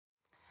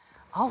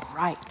All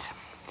right.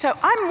 So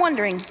I'm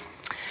wondering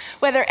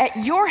whether at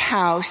your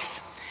house,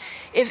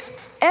 if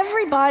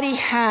every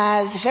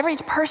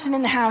person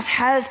in the house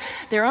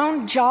has their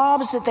own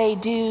jobs that they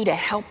do to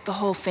help the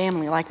whole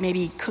family, like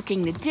maybe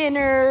cooking the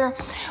dinner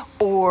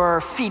or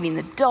feeding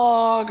the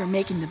dog or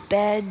making the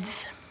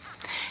beds.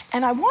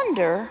 And I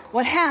wonder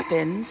what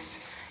happens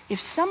if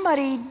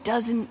somebody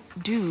doesn't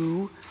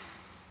do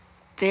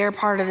their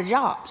part of the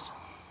jobs.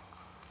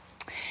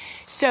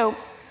 So,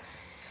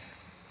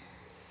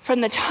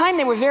 from the time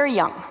they were very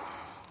young,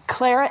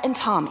 Clara and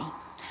Tommy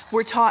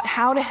were taught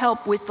how to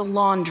help with the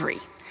laundry,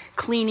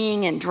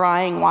 cleaning and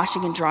drying,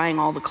 washing and drying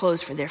all the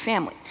clothes for their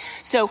family.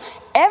 So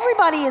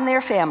everybody in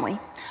their family,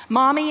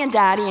 Mommy and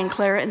Daddy and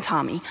Clara and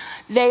Tommy,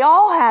 they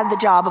all had the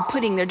job of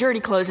putting their dirty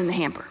clothes in the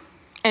hamper.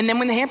 And then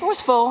when the hamper was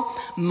full,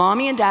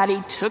 Mommy and Daddy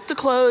took the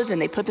clothes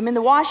and they put them in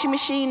the washing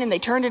machine and they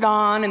turned it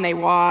on and they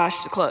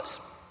washed the clothes.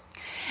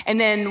 And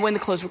then when the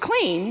clothes were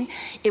clean,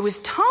 it was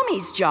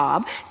Tommy's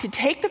job to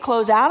take the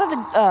clothes out of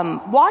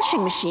the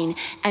washing machine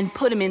and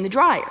put them in the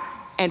dryer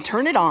and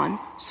turn it on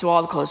so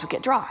all the clothes would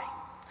get dry.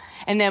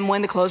 And then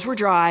when the clothes were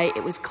dry,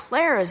 it was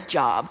Clara's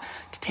job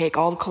to take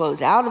all the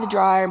clothes out of the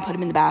dryer and put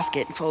them in the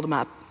basket and fold them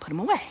up, put them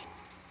away.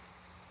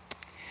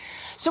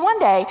 So one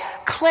day,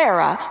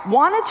 Clara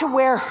wanted to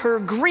wear her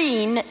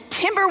green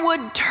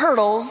Timberwood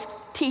Turtles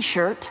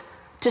t-shirt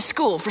to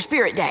school for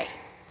Spirit Day,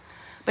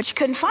 but she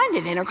couldn't find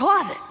it in her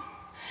closet.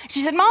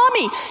 She said,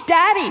 "Mommy,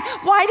 Daddy,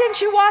 why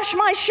didn't you wash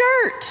my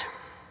shirt?"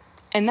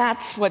 And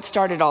that's what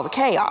started all the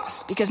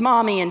chaos, because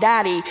Mommy and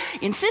Daddy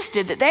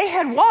insisted that they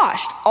had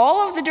washed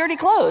all of the dirty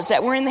clothes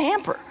that were in the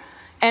hamper.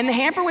 And the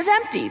hamper was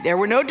empty. There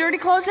were no dirty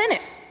clothes in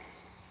it.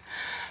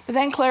 But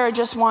then Clara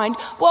just whined,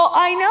 "Well,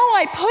 I know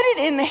I put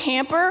it in the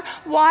hamper.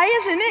 Why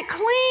isn't it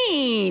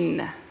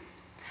clean?"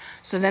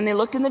 So then they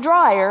looked in the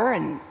dryer,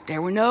 and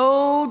there were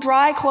no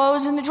dry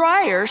clothes in the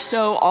dryer,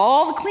 so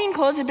all the clean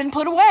clothes had been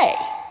put away.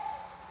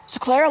 So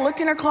Clara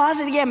looked in her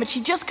closet again, but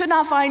she just could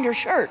not find her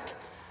shirt.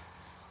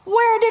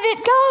 Where did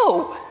it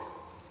go?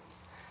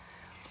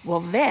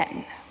 Well,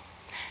 then,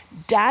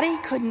 Daddy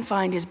couldn't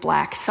find his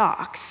black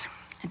socks,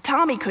 and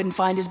Tommy couldn't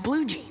find his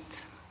blue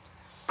jeans.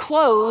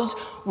 Clothes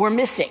were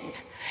missing.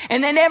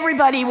 And then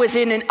everybody was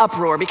in an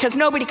uproar because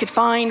nobody could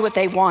find what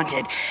they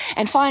wanted.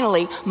 And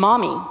finally,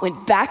 Mommy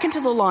went back into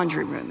the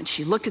laundry room and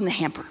she looked in the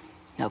hamper.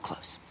 No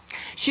clothes.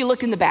 She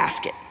looked in the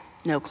basket.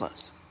 No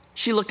clothes.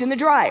 She looked in the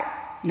dryer.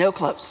 No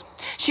clothes.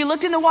 She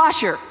looked in the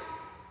washer.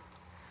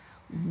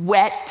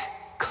 Wet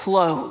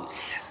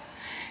clothes.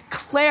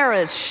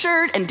 Clara's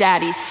shirt and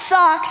Daddy's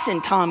socks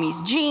and Tommy's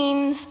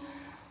jeans.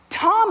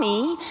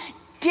 Tommy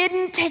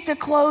didn't take the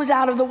clothes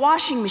out of the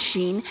washing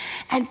machine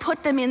and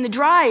put them in the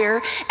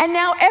dryer, and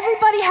now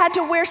everybody had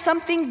to wear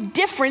something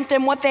different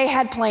than what they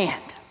had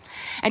planned.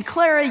 And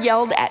Clara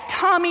yelled at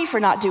Tommy for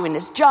not doing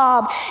his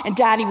job, and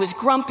Daddy was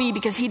grumpy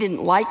because he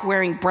didn't like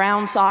wearing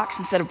brown socks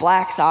instead of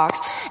black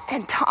socks,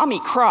 and Tommy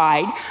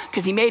cried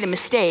because he made a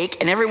mistake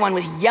and everyone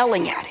was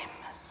yelling at him.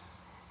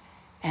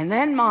 And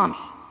then Mommy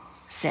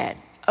said,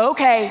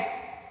 "Okay,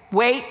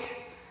 wait,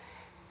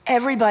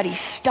 everybody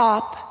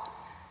stop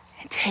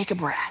and take a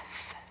breath.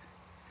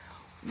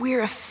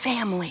 We're a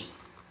family,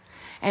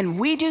 and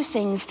we do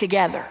things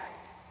together.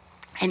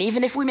 And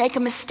even if we make a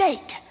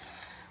mistake,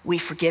 we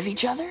forgive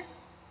each other,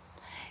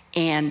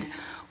 and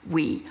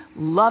we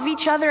love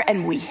each other,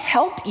 and we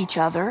help each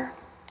other,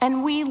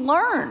 and we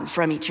learn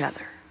from each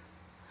other.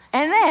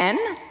 And then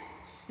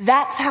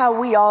that's how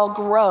we all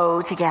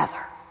grow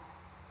together."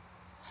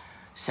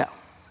 So,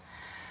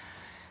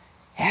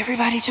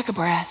 everybody took a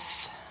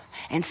breath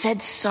and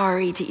said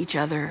sorry to each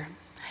other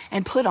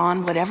and put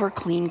on whatever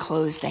clean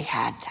clothes they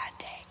had that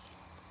day.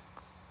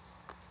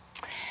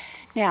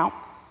 Now,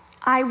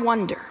 I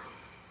wonder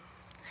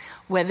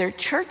whether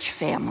church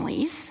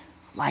families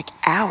like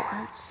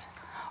ours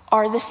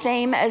are the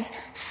same as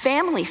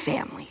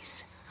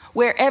families,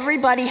 where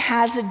everybody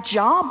has a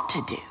job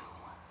to do.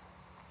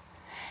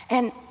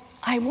 And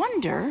I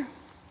wonder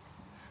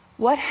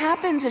what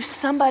happens if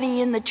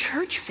somebody in the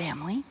church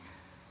family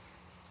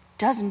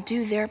doesn't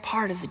do their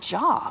part of the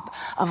job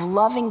of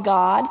loving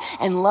God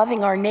and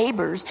loving our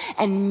neighbors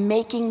and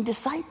making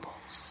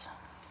disciples.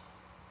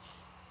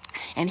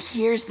 And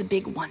here's the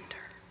big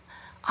wonder.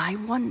 I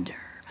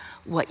wonder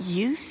what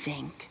you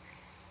think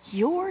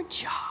your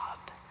job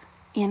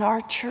in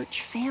our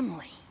church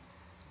family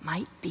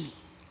might be.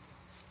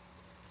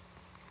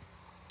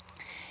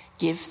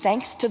 Give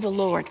thanks to the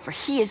Lord, for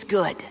he is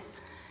good.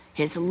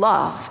 His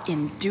love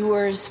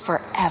endures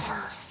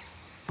forever.